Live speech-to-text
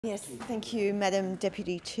Yes, thank you, Madam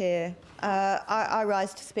Deputy Chair. I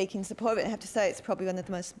rise to speak in support of it. I have to say it's probably one of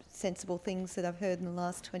the most sensible things that I've heard in the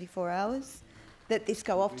last 24 hours, that this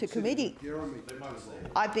go off to committee.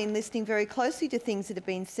 I've been listening very closely to things that have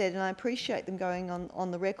been said, and I appreciate them going on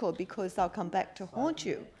the record because they'll come back to haunt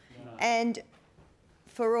you. And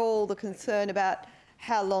for all the concern about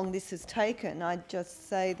how long this has taken, I'd just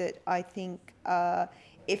say that I think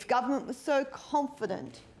if government was so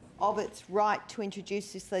confident of its right to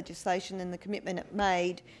introduce this legislation and the commitment it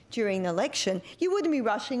made during the election, you wouldn't be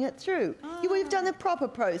rushing it through. You would have done a proper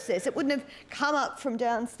process. It wouldn't have come up from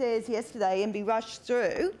downstairs yesterday and be rushed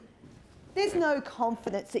through. There's no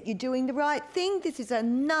confidence that you're doing the right thing. This is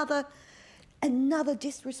another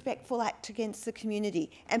disrespectful act against the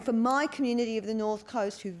community. And for my community of the North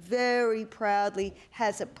Coast, who very proudly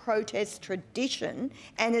has a protest tradition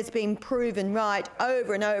and has been proven right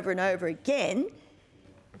over and over and over again,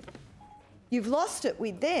 you've lost it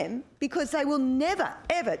with them because they will never,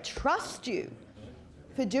 ever trust you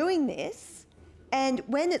for doing this. And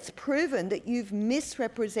when it's proven that you've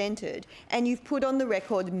misrepresented and you've put on the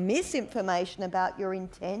record misinformation about your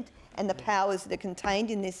intent and the powers that are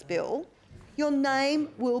contained in this bill, your name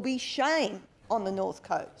will be shame on the North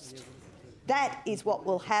Coast. That is what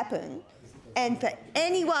will happen. And for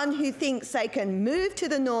anyone who thinks they can move to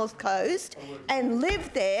the North Coast and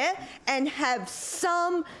live there and have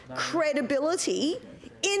some credibility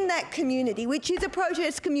in that community, which is a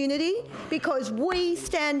protest community, because we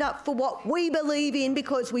stand up for what we believe in,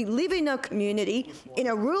 because we live in a community, in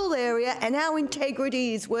a rural area, and our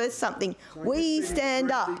integrity is worth something. We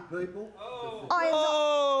stand up.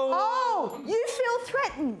 Oh, you feel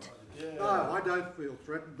threatened. No, I don't feel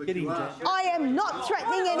threatened, but you are. I am not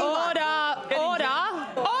threatening anyone.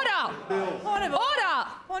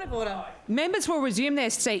 Point of order. Members will resume their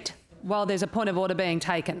seat while there's a point of order being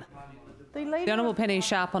taken. The Honourable Penny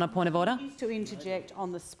Sharp on a point of order. He needs to interject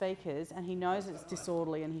on the speakers, and he knows it's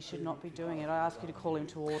disorderly and he should not be doing it. I ask you to call him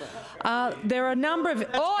to order. There are a number of...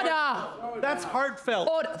 That's heartfelt.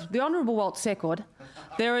 Order. The Honourable Walt Secord.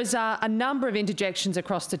 There is a number of interjections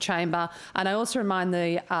across the chamber, and I also remind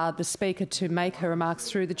the Speaker to make her remarks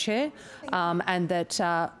through the chair, and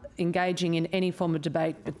that engaging in any form of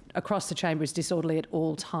debate across the chamber is disorderly at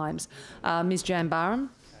all times. Ms Jan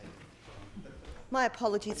Barham. My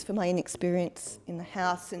apologies for my inexperience in the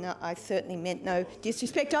House, and I certainly meant no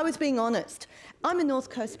disrespect. I was being honest. I'm a North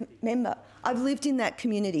Coast member. I've lived in that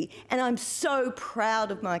community, and I'm so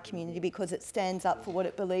proud of my community because it stands up for what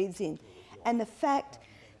it believes in. And the fact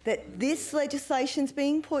that this legislation's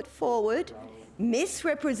being put forward,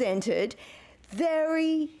 misrepresented,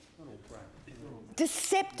 very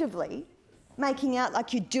deceptively, making out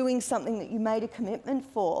like you're doing something that you made a commitment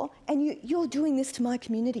for, and you're doing this to my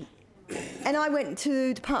community. And I went to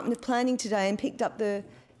the Department of Planning today and picked up the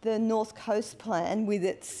North Coast plan with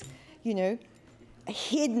its, a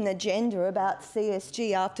hidden agenda about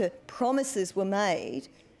CSG after promises were made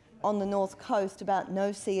on the North Coast about no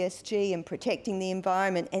CSG and protecting the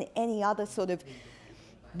environment and any other sort of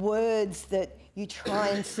words that you try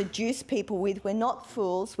and seduce people with. We're not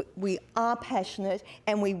fools. We are passionate,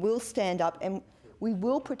 and we will stand up and we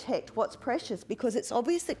will protect what's precious, because it's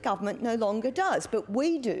obvious that government no longer does, but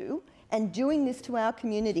we do. And doing this to our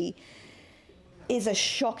community is a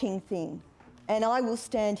shocking thing. And I will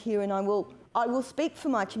stand here and I will speak for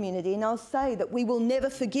my community, and I'll say that we will never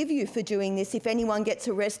forgive you for doing this if anyone gets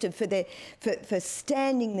arrested for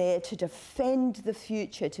standing there to defend the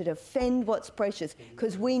future, to defend what's precious,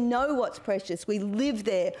 because we know what's precious. We live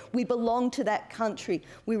there. We belong to that country.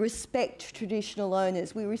 We respect traditional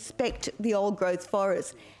owners. We respect the old growth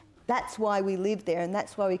forests. That's why we live there, and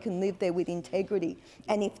that's why we can live there with integrity.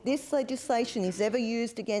 And if this legislation is ever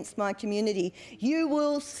used against my community, you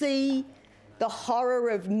will see the horror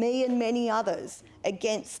of me and many others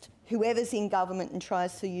against whoever's in government and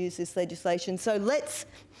tries to use this legislation. So let's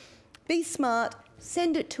be smart,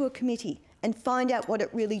 send it to a committee and find out what it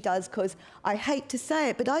really does, because I hate to say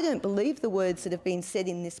it, but I don't believe the words that have been said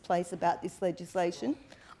in this place about this legislation.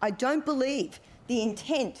 I don't believe the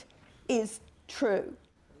intent is true.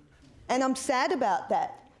 And I'm sad about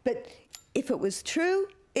that. But if it was true,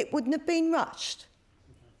 it wouldn't have been rushed.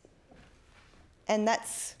 And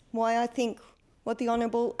that's why I think what the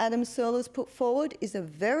Honourable Adam Searle has put forward is a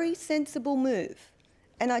very sensible move.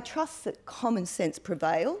 And I trust that common sense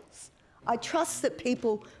prevails. I trust that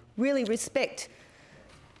people really respect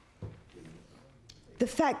the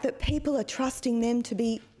fact that people are trusting them to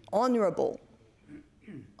be honourable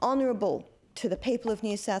to the people of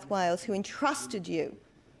New South Wales who entrusted you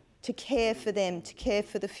to care for them, to care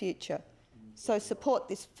for the future. So support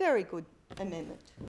this very good amendment.